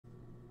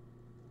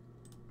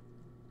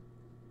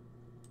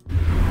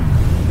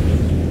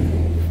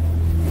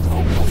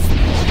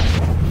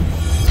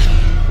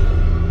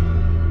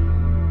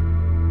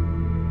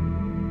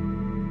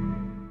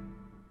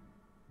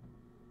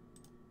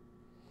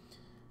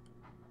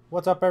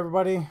What's up,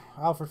 everybody?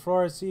 Alfred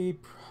Flores,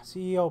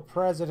 CEO,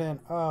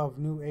 President of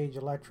New Age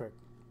Electric.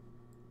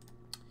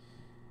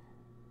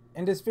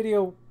 In this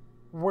video,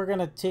 we're going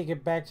to take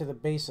it back to the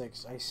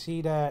basics. I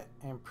see that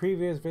in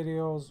previous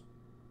videos,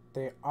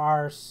 there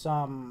are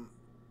some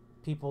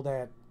people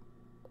that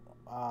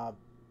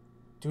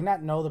do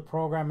not know the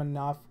program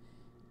enough,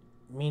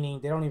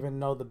 meaning they don't even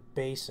know the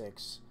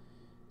basics.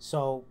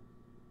 So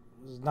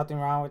there's nothing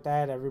wrong with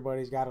that.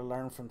 Everybody's got to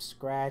learn from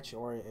scratch,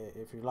 or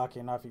if you're lucky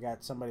enough, you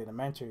got somebody to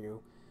mentor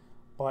you.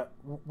 But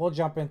we'll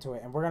jump into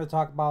it, and we're going to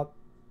talk about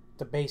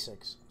the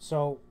basics.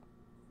 So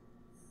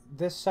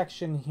this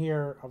section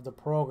here of the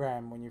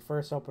program, when you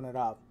first open it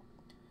up,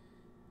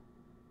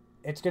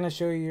 it's going to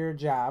show you your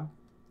job,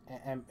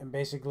 and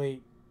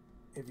basically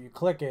if you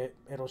click it,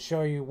 it'll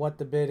show you what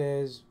the bid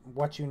is,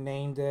 what you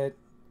named it,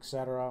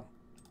 etc.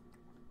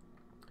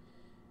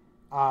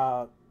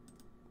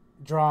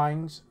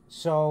 Drawings.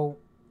 So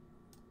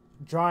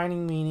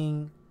drawing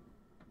meaning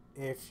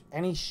if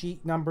any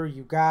sheet number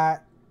you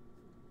got,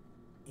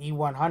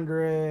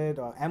 E100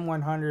 or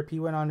M100,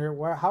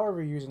 P100,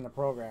 however you're using the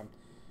program,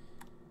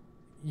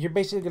 you're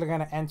basically going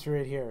to enter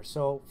it here.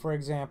 So for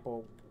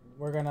example,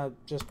 we're going to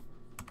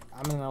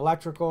I'm in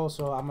electrical,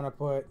 so I'm going to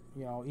put,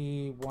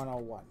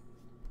 E101,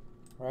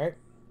 right?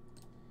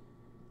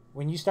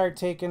 When you start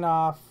taking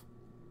off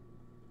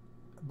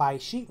by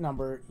sheet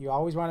number, you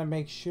always want to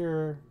make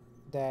sure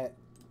that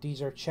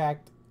these are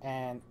checked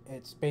and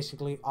it's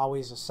basically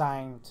always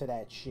assigned to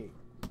that sheet.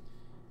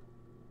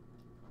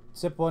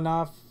 Simple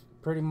enough.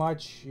 Pretty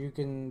much you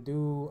can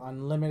do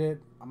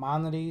unlimited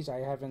amount of these.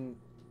 I haven't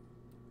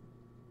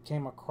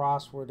came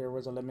across where there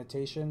was a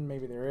limitation.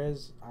 Maybe there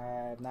is. I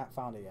have not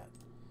found it yet.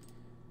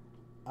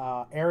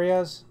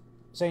 Areas,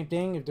 same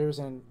thing. If there's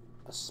a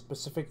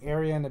specific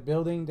area in the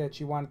building that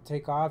you want to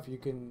take off, you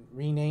can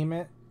rename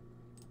it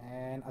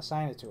and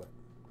assign it to it.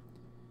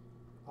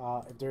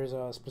 If there's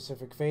a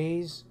specific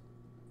phase,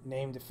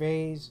 name the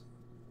phase,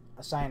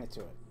 assign it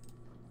to it.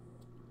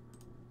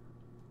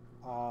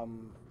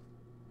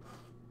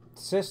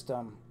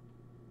 System.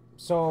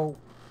 So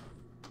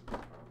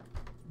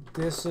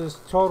this is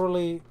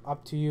totally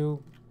up to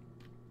you.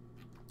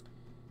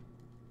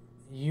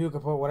 You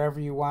can put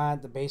whatever you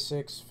want, the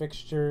basics,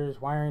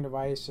 fixtures, wiring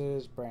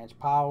devices, branch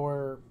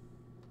power,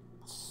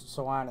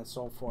 so on and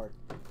so forth.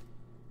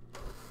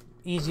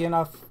 Easy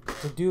enough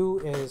to do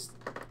is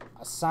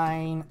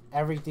assign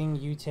everything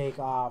you take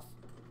off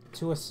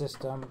to a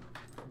system.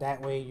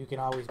 That way you can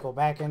always go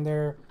back in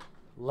there,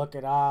 look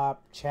it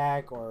up,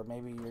 check, or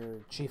maybe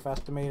your chief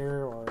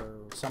estimator or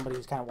somebody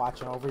who's kind of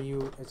watching over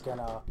you is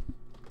gonna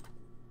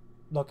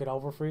look it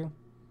over for you.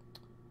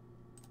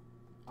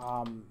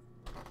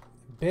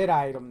 Bid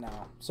item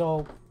now.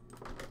 So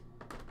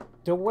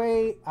the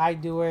way I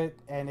do it,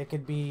 and it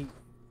could be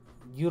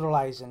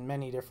utilized in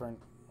many different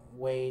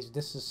ways,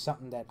 this is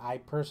something that I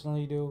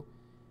personally do.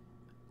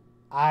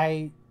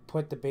 I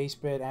put the base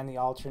bid and the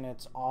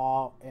alternates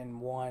all in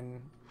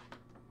one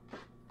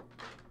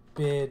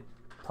bid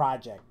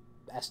project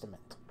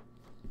estimate.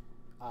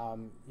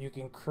 You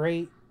can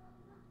create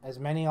as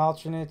many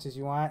alternates as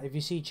you want. If you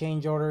see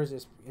change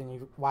orders, and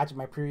you watch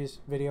my previous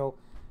video,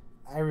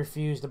 I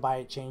refuse to buy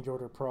a Change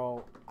Order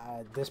Pro.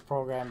 This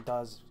program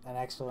does an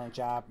excellent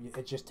job.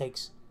 It just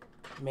takes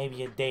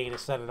maybe a day to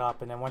set it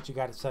up, and then once you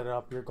got it set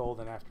up, you're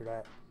golden after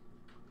that.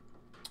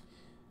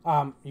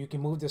 You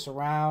can move this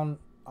around,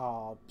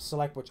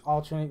 select which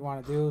alternate you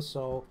want to do.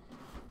 So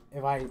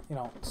if I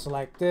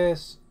select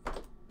this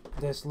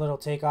little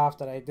takeoff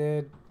that I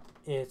did,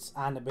 it's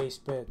on the base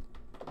bid.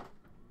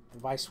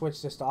 If I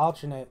switch this to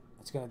alternate,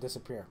 it's going to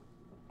disappear.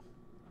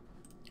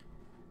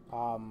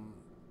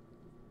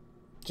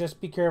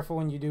 Just be careful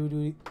when you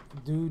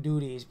do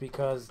these,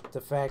 because the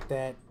fact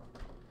that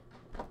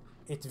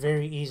it's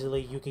very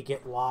easily you could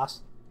get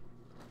lost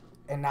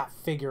and not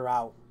figure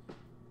out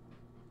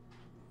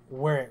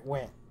where it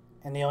went.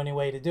 And the only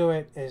way to do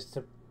it is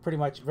to pretty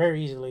much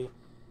very easily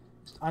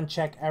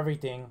uncheck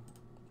everything,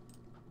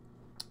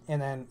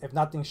 and then if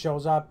nothing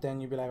shows up,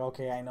 then you'd be like,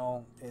 okay, I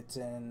know it's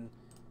in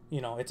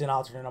it's in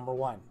alternate number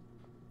 1,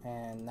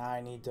 and now I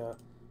need to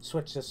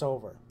switch this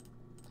over.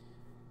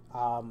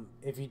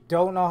 If you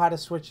don't know how to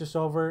switch this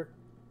over,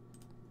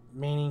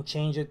 meaning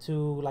change it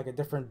to like a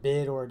different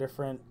bid or a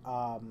different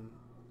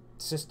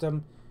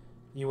system,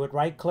 you would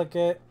right click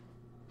it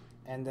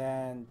and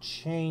then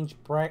change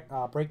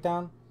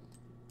breakdown,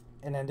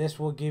 and then this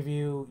will give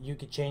you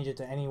could change it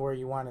to anywhere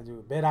you want to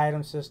do bid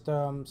item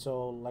system.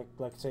 So like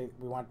say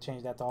we want to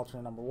change that to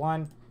alternate number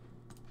 1,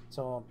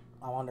 so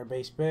I'm under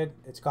base bid,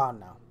 it's gone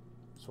now.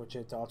 Switch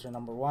it to alternate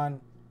number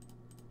 1,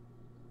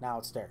 now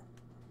it's there.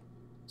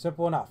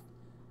 Simple enough.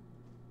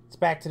 It's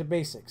back to the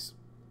basics.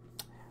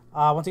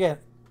 Once again,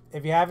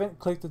 if you haven't,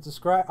 click the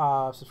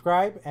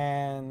subscribe,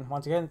 and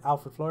once again,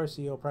 Alfred Flores,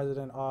 CEO,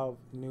 President of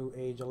New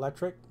Age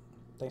Electric.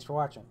 Thanks for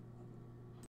watching.